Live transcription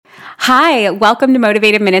Hi, welcome to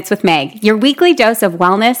Motivated Minutes with Meg, your weekly dose of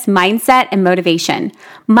wellness, mindset, and motivation.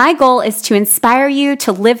 My goal is to inspire you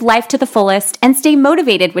to live life to the fullest and stay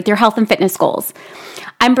motivated with your health and fitness goals.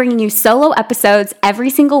 I'm bringing you solo episodes every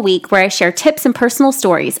single week where I share tips and personal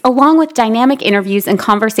stories, along with dynamic interviews and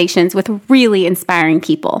conversations with really inspiring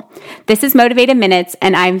people. This is Motivated Minutes,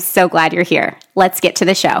 and I'm so glad you're here. Let's get to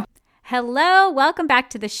the show. Hello, welcome back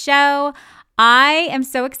to the show. I am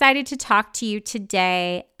so excited to talk to you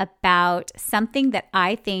today about something that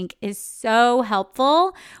I think is so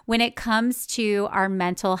helpful when it comes to our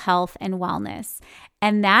mental health and wellness,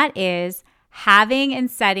 and that is having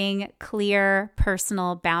and setting clear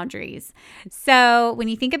personal boundaries. So when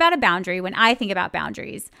you think about a boundary, when I think about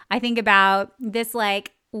boundaries, I think about this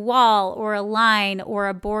like wall or a line or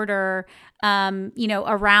a border,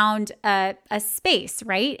 around a space,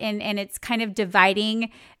 right? And it's kind of dividing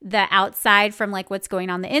the outside from like what's going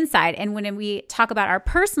on the inside. And when we talk about our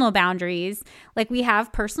personal boundaries, like we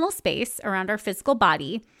have personal space around our physical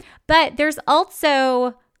body, but there's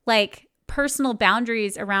also like personal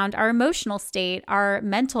boundaries around our emotional state, our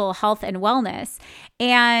mental health and wellness.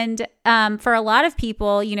 And for a lot of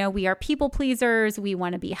people, we are people pleasers. We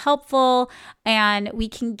want to be helpful, and we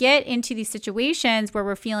can get into these situations where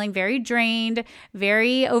we're feeling very drained,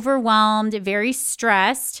 very overwhelmed, very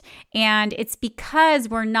stressed. And it's because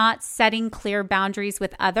we're not setting clear boundaries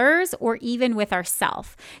with others or even with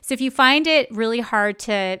ourselves. So if you find it really hard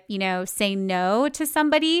to, say no to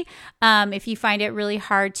somebody, if you find it really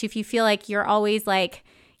hard to, if you feel like you're always like,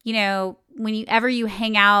 whenever you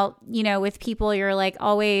hang out, with people, you're like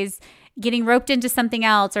always getting roped into something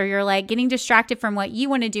else, or you're like getting distracted from what you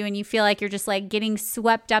want to do, and you feel like you're just like getting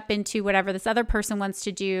swept up into whatever this other person wants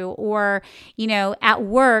to do. Or, at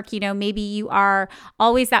work, maybe you are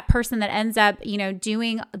always that person that ends up,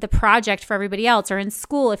 doing the project for everybody else. Or in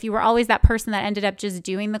school, if you were always that person that ended up just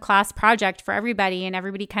doing the class project for everybody, and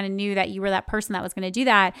everybody kind of knew that you were that person that was going to do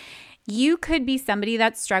that, you could be somebody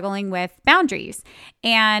that's struggling with boundaries.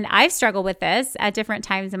 And I've struggled with this at different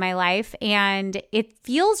times in my life, and it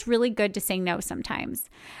feels really good to say no sometimes.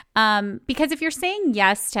 Because if you're saying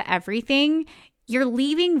yes to everything, you're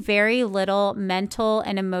leaving very little mental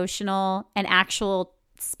and emotional and actual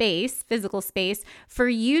space, physical space, for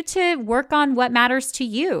you to work on what matters to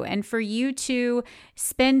you, and for you to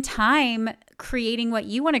spend time creating what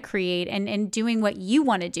you want to create and doing what you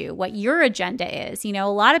want to do, what your agenda is. A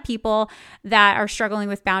lot of people that are struggling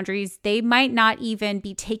with boundaries, they might not even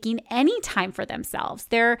be taking any time for themselves.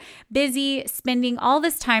 They're busy spending all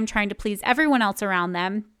this time trying to please everyone else around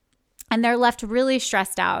them, and they're left really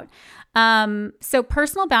stressed out. So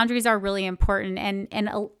personal boundaries are really important,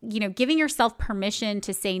 and giving yourself permission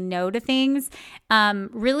to say no to things,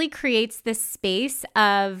 really creates this space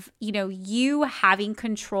of, you having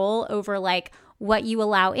control over like what you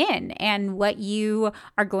allow in and what you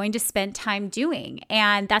are going to spend time doing.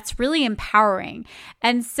 And that's really empowering.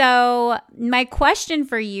 And so my question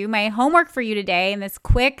for you, my homework for you today in this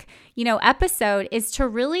quick, episode is to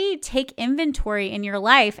really take inventory in your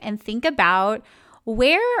life and think about,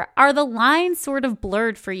 where are the lines sort of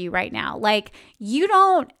blurred for you right now? Like, you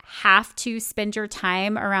don't have to spend your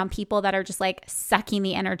time around people that are just like sucking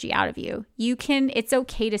the energy out of you. It's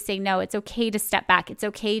okay to say no. It's okay to step back. It's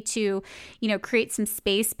okay to, create some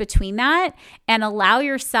space between that and allow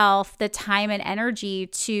yourself the time and energy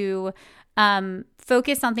to,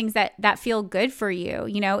 focus on things that feel good for you.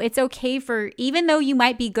 It's okay for, even though you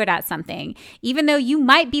might be good at something, even though you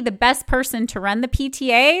might be the best person to run the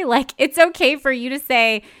PTA, like it's okay for you to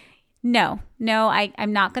say, no,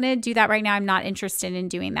 I'm not going to do that right now. I'm not interested in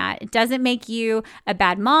doing that. It doesn't make you a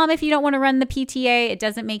bad mom if you don't want to run the PTA. It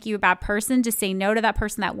doesn't make you a bad person to say no to that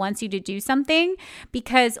person that wants you to do something,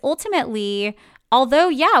 because ultimately, although,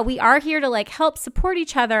 we are here to like help support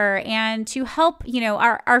each other and to help,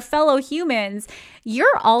 our fellow humans,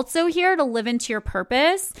 you're also here to live into your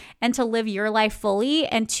purpose and to live your life fully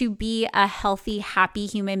and to be a healthy, happy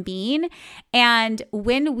human being. And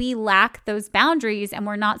when we lack those boundaries and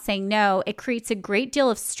we're not saying no, it creates a great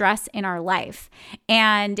deal of stress in our life.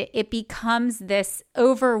 And it becomes this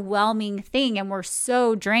overwhelming thing, and we're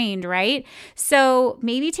so drained, right? So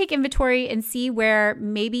maybe take inventory and see where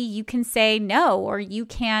maybe you can say no, or you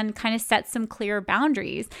can kind of set some clear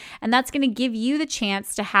boundaries. And that's going to give you the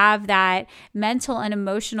chance to have that mental and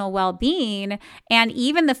emotional well-being, and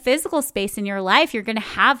even the physical space in your life. You're going to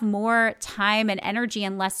have more time and energy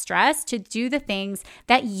and less stress to do the things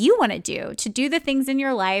that you want to do the things in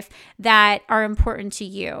your life that are important to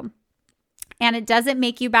you. And it doesn't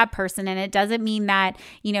make you a bad person. And it doesn't mean that,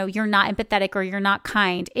 you're not empathetic or you're not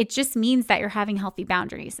kind. It just means that you're having healthy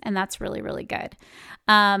boundaries. And that's really, really good.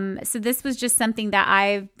 So this was just something that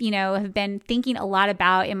I've, have been thinking a lot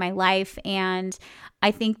about in my life. And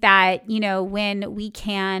I think that, when we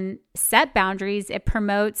can set boundaries, it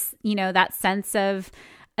promotes, that sense of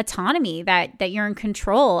autonomy, that you're in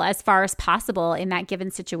control as far as possible in that given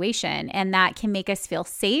situation. And that can make us feel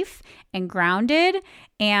safe and grounded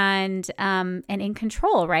and in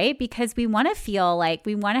control, right? Because we want to feel like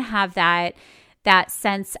we want to have that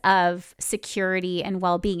sense of security and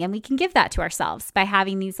well-being. And we can give that to ourselves by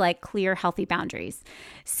having these clear, healthy boundaries.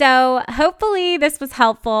 So hopefully this was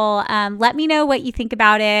helpful. Let me know what you think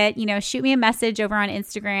about it. Shoot me a message over on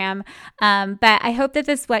Instagram. But I hope that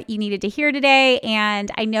this is what you needed to hear today. And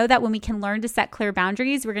I know that when we can learn to set clear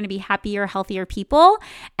boundaries, we're going to be happier, healthier people.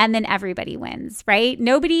 And then everybody wins, right?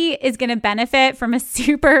 Nobody is going to benefit from a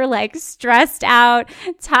super stressed out,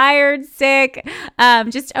 tired, sick,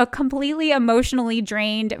 just a completely emotionally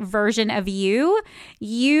drained version of you.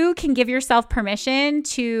 You can give yourself permission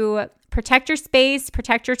to protect your space,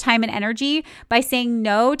 protect your time and energy by saying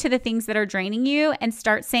no to the things that are draining you and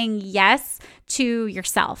start saying yes to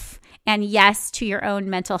yourself and yes to your own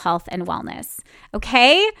mental health and wellness.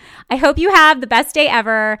 Okay? I hope you have the best day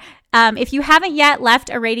ever. If you haven't yet left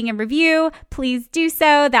a rating and review, please do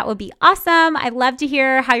so. That would be awesome. I'd love to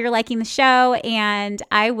hear how you're liking the show, and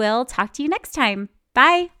I will talk to you next time.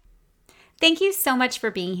 Bye. Thank you so much for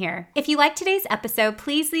being here. If you liked today's episode,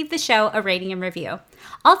 please leave the show a rating and review.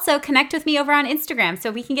 Also, connect with me over on Instagram so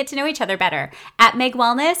we can get to know each other better at Meg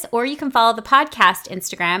Wellness, or you can follow the podcast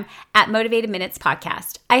Instagram at Motivated Minutes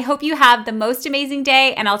Podcast. I hope you have the most amazing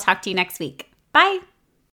day, and I'll talk to you next week. Bye.